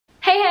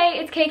Hey,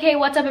 it's KK.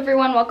 What's up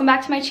everyone? Welcome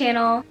back to my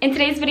channel. In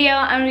today's video,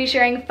 I'm gonna be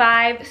sharing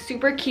 5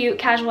 super cute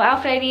casual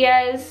outfit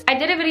ideas. I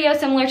did a video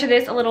similar to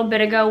this a little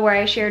bit ago where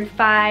I shared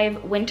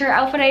 5 winter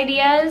outfit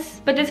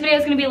ideas, but this video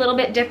is gonna be a little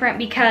bit different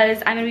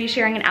because I'm gonna be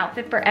sharing an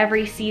outfit for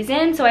every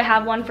season. So I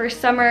have one for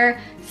summer,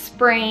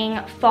 spring,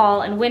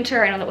 fall, and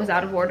winter. I know that was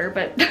out of order,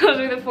 but those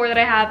are the 4 that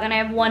I have, and I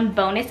have one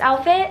bonus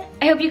outfit.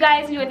 I hope you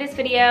guys enjoyed this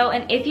video,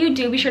 and if you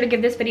do, be sure to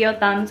give this video a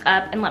thumbs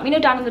up and let me know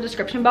down in the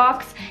description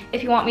box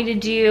if you want me to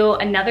do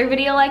another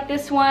video like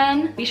this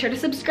one. Be sure to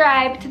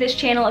subscribe to this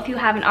channel if you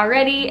haven't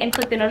already and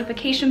click the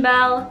notification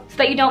bell so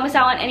that you don't miss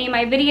out on any of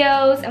my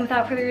videos. And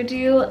without further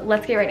ado,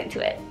 let's get right into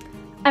it.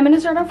 I'm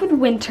gonna start off with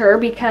winter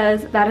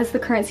because that is the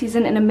current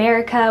season in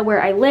America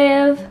where I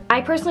live.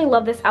 I personally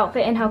love this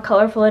outfit and how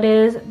colorful it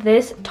is.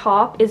 This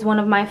top is one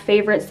of my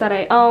favorites that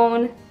I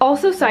own.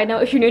 Also, side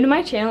note, if you're new to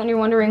my channel and you're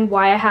wondering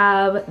why I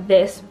have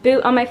this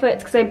boot on my foot,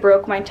 it's because I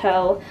broke my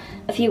toe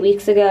a few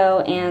weeks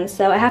ago, and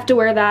so I have to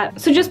wear that.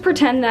 So just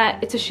pretend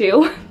that it's a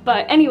shoe.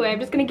 But anyway, I'm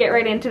just gonna get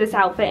right into this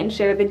outfit and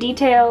share the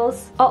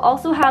details. I'll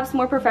also have some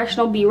more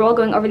professional B-roll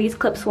going over these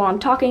clips while I'm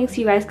talking so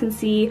you guys can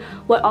see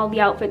what all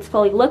the outfits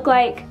fully look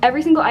like.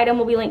 Every single item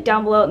will be linked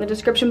down below in the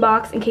description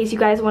box in case you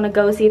guys want to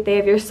go see if they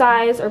have your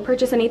size or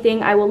purchase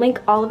anything. I will link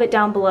all of it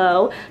down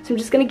below. So I'm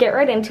just gonna get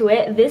right into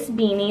it. This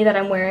beanie that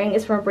I'm wearing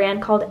is from a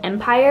brand called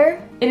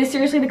Empire. It is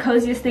seriously the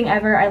coziest thing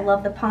ever. I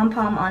love the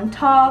pom-pom on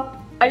top.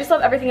 I just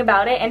love everything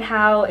about it and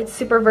how it's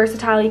super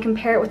versatile. You can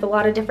pair it with a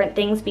lot of different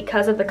things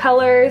because of the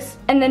colors.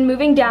 And then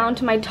moving down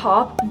to my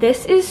top,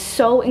 this is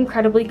so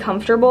incredibly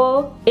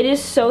comfortable. It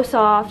is so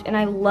soft and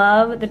I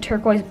love the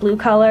turquoise blue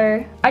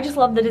color. I just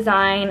love the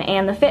design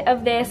and the fit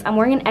of this. I'm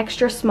wearing an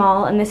extra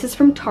small and this is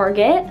from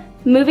Target.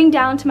 Moving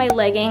down to my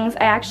leggings,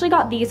 I actually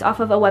got these off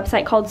of a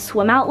website called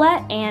Swim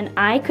Outlet and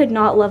I could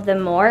not love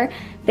them more.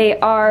 They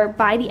are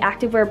by the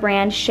activewear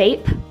brand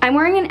Shape. I'm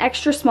wearing an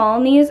extra small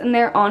in these and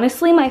they're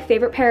honestly my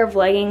favorite pair of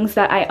leggings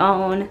that I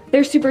own.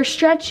 They're super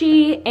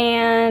stretchy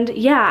and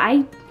yeah,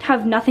 I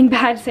have nothing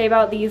bad to say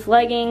about these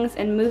leggings.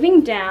 And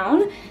moving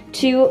down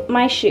to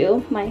my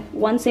shoe, my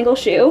one single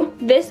shoe.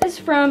 This is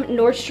from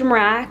Nordstrom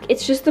Rack.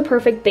 It's just the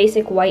perfect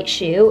basic white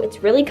shoe.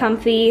 It's really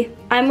comfy.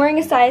 I'm wearing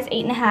a size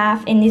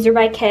 8.5 and these are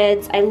by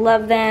Kids. I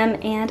love them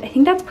and I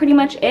think that's pretty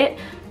much it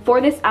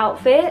for this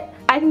outfit.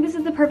 I think this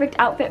is the perfect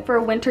outfit for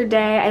a winter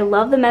day. I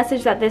love the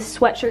message that this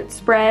sweatshirt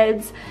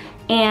spreads,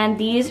 and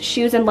these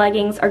shoes and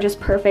leggings are just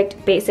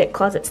perfect basic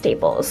closet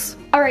staples.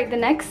 Alright, the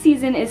next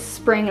season is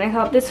spring, and I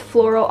thought this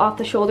floral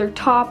off-the-shoulder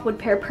top would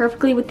pair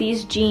perfectly with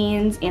these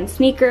jeans and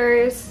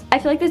sneakers. I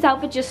feel like this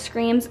outfit just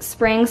screams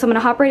spring, so I'm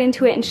gonna hop right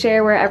into it and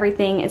share where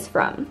everything is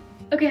from.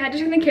 Okay, I had to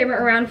turn the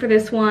camera around for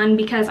this one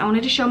because I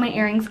wanted to show my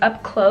earrings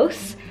up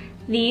close.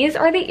 These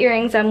are the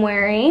earrings I'm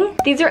wearing.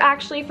 These are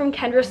actually from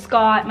Kendra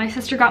Scott. My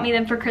sister got me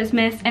them for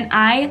Christmas and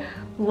I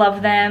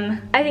love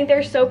them. I think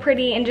they're so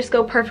pretty and just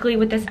go perfectly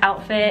with this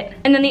outfit.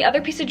 And then the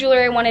other piece of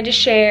jewelry I wanted to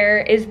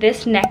share is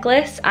this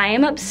necklace. I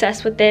am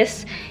obsessed with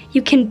this.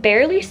 You can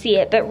barely see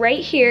it, but right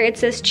here it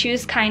says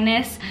choose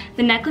kindness.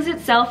 The necklace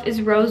itself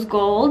is rose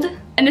gold.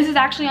 And this is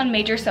actually on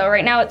major sale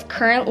right now. It's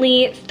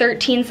currently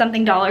 13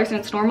 something dollars and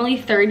it's normally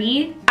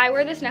 30. I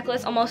wear this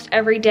necklace almost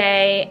every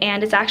day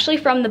and it's actually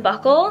from the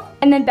buckle.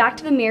 And then back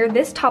to the mirror,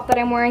 this top that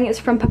I'm wearing is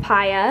from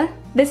Papaya.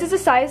 This is a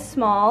size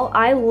small.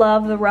 I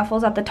love the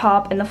ruffles at the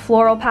top and the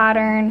floral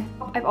pattern.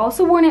 I've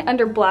also worn it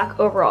under black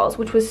overalls,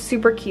 which was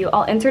super cute.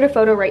 I'll insert a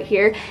photo right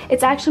here.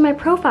 It's actually my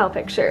profile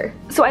picture.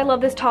 So I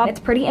love this top. It's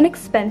pretty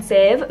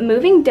inexpensive.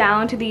 Moving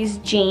down to these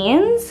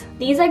jeans.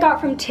 These I got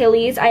from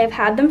Tilly's. I have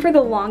had them for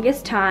the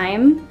longest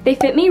time. They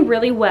fit me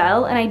really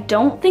well, and I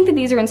don't think that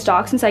these are in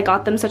stock since I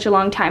got them such a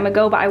long time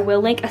ago, but I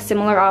will link a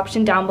similar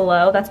option down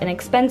below that's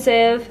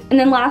inexpensive. And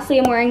then lastly,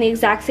 I'm wearing the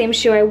exact same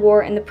shoe I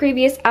wore in the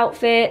previous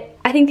outfit.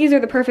 I think these are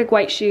the perfect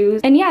white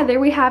shoes. And yeah, there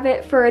we have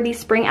it for the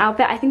spring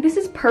outfit. I think this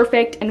is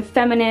perfect and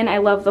feminine. I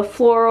love the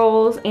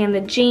florals and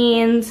the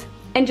jeans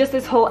and just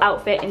this whole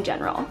outfit in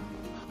general.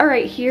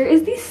 Alright, here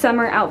is the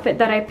summer outfit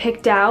that I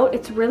picked out.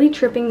 It's really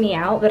tripping me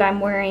out that I'm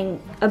wearing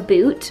a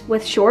boot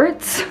with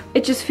shorts.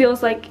 It just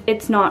feels like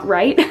it's not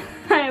right.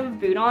 I have a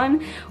boot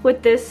on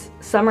with this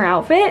summer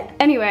outfit.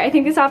 Anyway, I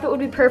think this outfit would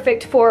be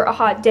perfect for a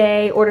hot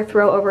day or to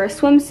throw over a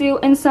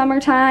swimsuit in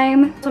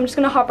summertime. So I'm just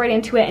gonna hop right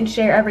into it and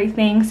share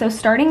everything. So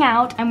starting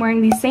out, I'm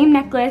wearing the same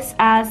necklace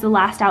as the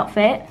last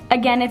outfit.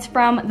 Again, it's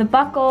from the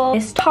buckle.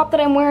 This top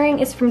that I'm wearing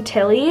is from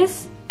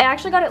Tilly's. I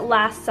actually got it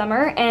last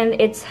summer and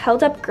it's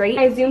held up great.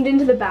 I zoomed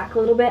into the back a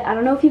little bit. I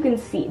don't know if you can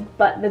see,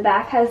 but the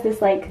back has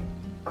this like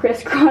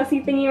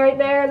crisscrossy thingy right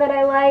there that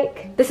I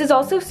like. This is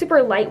also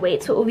super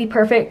lightweight, so it will be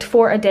perfect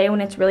for a day when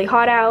it's really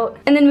hot out.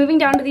 And then moving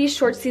down to these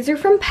shorts, these are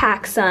from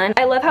PacSun.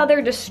 I love how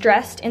they're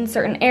distressed in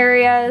certain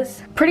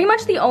areas. Pretty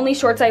much the only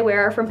shorts I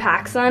wear are from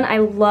PacSun. I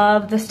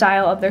love the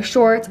style of their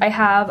shorts. I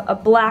have a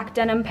black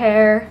denim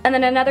pair and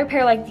then another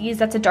pair like these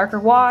that's a darker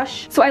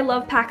wash. So I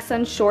love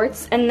PacSun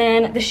shorts. And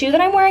then the shoe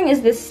that I'm wearing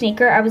is this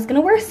sneaker. I was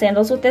gonna wear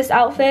sandals with this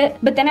outfit,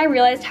 but then I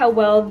realized how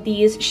well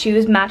these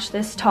shoes match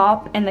this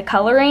top and the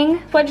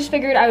coloring. So I just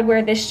figured I would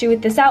wear this shoe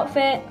with this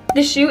outfit.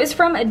 The shoe is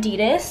from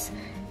Adidas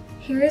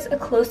here's a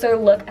closer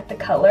look at the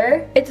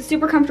color. It's a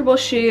super comfortable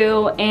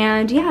shoe,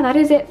 and yeah, that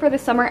is it for the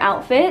summer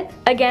outfit.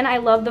 Again, I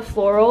love the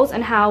florals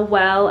and how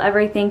well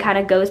everything kind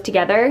of goes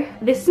together.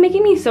 This is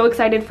making me so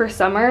excited for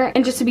summer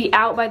and just to be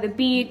out by the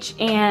beach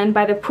and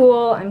by the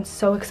pool. I'm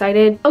so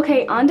excited.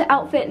 Okay, on to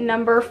outfit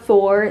number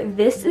 4.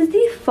 This is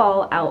the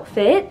fall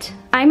outfit.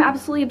 I'm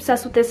absolutely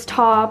obsessed with this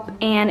top,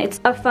 and it's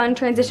a fun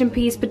transition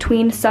piece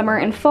between summer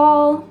and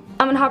fall.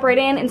 I'm gonna hop right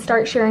in and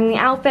start sharing the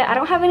outfit. I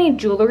don't have any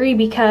jewelry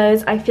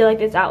because I feel like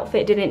this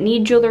outfit didn't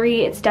need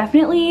jewelry. It's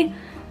definitely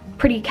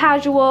pretty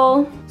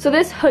casual. So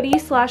this hoodie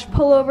slash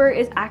pullover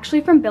is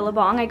actually from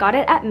Billabong. I got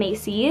it at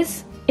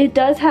Macy's. It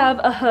does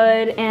have a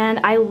hood, and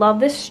I love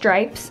the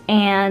stripes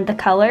and the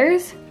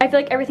colors. I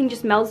feel like everything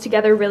just melds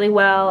together really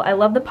well. I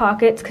love the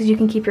pockets because you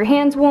can keep your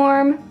hands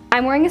warm.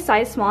 I'm wearing a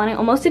size small, and I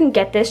almost didn't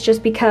get this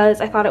just because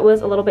I thought it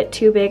was a little bit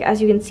too big.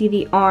 As you can see,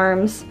 the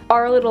arms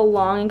are a little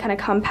long and kind of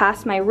come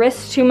past my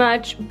wrist too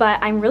much, but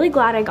I'm really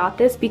glad I got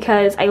this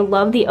because I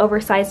love the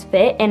oversized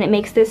fit and it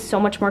makes this so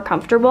much more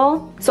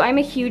comfortable. So I'm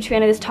a huge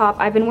fan of this top.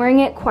 I've been wearing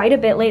it quite a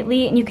bit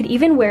lately, and you could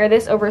even wear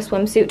this over a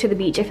swimsuit to the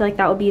beach. I feel like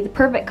that would be the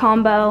perfect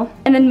combo.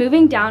 And then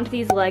moving down to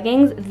these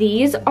leggings,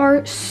 these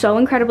are so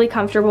incredibly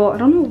comfortable. I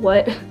don't know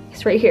what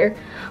is right here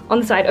on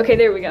the side. Okay,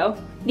 there we go.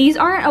 These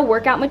aren't a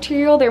workout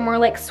material, they're more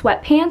like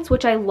sweatpants,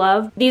 which I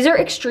love. These are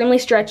extremely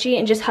stretchy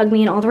and just hug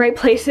me in all the right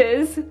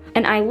places.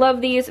 And I love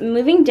these.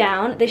 Moving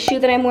down, the shoe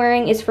that I'm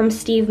wearing is from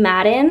Steve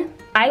Madden.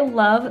 I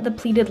love the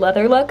pleated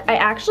leather look. I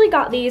actually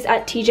got these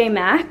at TJ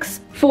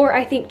Maxx for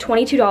I think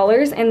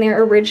 $22, and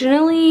they're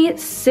originally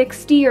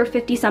 60 or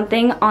 50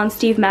 something on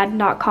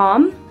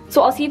stevemadden.com.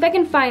 So I'll see if I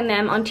can find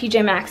them on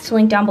TJ Maxx to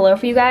link down below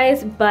for you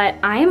guys, but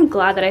I am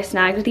glad that I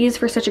snagged these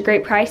for such a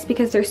great price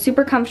because they're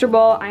super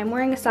comfortable. I'm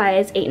wearing a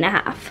size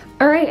 8.5.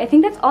 All right, I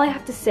think that's all I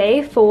have to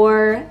say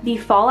for the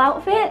fall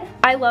outfit.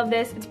 I love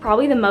this. It's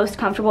probably the most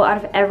comfortable out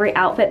of every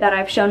outfit that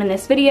I've shown in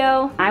this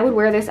video. I would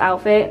wear this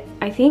outfit.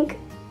 I think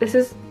this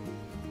is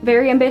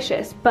very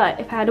ambitious,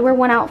 but if I had to wear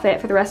one outfit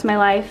for the rest of my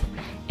life,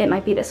 it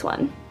might be this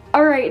one.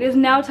 Alright, it is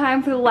now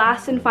time for the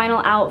last and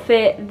final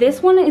outfit.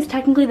 This one is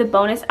technically the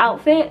bonus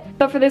outfit,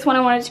 but for this one I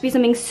wanted it to be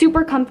something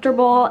super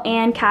comfortable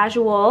and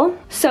casual.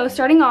 So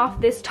starting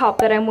off, this top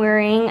that I'm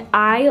wearing,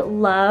 I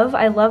love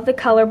the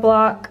color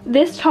block.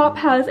 This top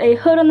has a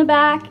hood on the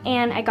back,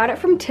 and I got it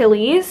from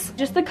Tilly's.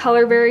 Just the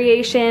color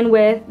variation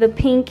with the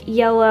pink,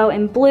 yellow,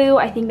 and blue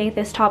I think make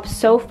this top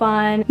so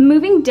fun.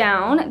 Moving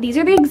down, these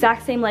are the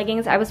exact same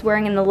leggings I was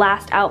wearing in the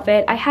last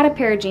outfit. I had a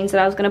pair of jeans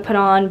that I was gonna put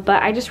on,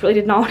 but I just really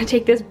did not want to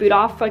take this boot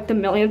off for like the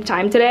millionth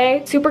time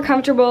today. Super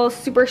comfortable,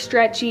 super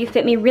stretchy,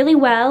 fit me really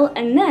well.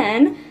 And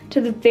then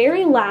to the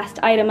very last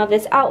item of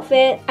this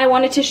outfit, I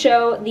wanted to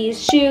show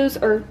these shoes,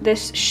 or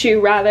this shoe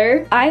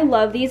rather. I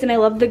love these, and I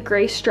love the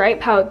gray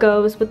stripe, how it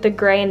goes with the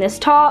gray in this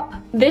top.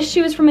 This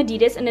shoe is from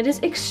Adidas, and it is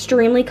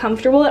extremely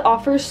comfortable. It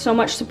offers so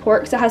much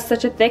support because it has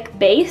such a thick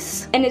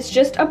base, and it's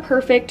just a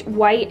perfect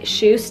white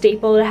shoe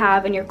staple to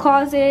have in your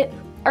closet.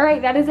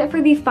 Alright, that is it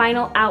for the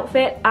final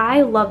outfit.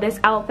 I love this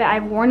outfit.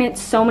 I've worn it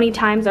so many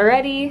times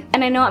already,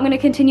 and I know I'm going to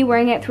continue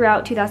wearing it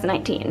throughout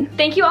 2019.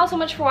 Thank you all so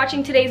much for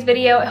watching today's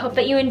video. I hope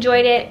that you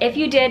enjoyed it. If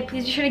you did,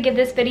 please be sure to give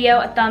this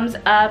video a thumbs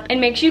up, and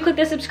make sure you click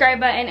the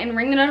subscribe button and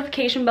ring the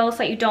notification bell so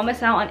that you don't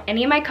miss out on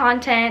any of my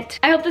content.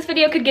 I hope this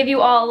video could give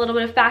you all a little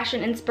bit of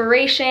fashion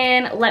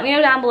inspiration. Let me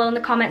know down below in the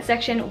comment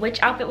section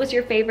which outfit was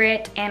your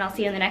favorite, and I'll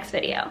see you in the next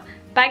video.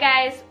 Bye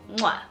guys.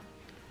 Mwah.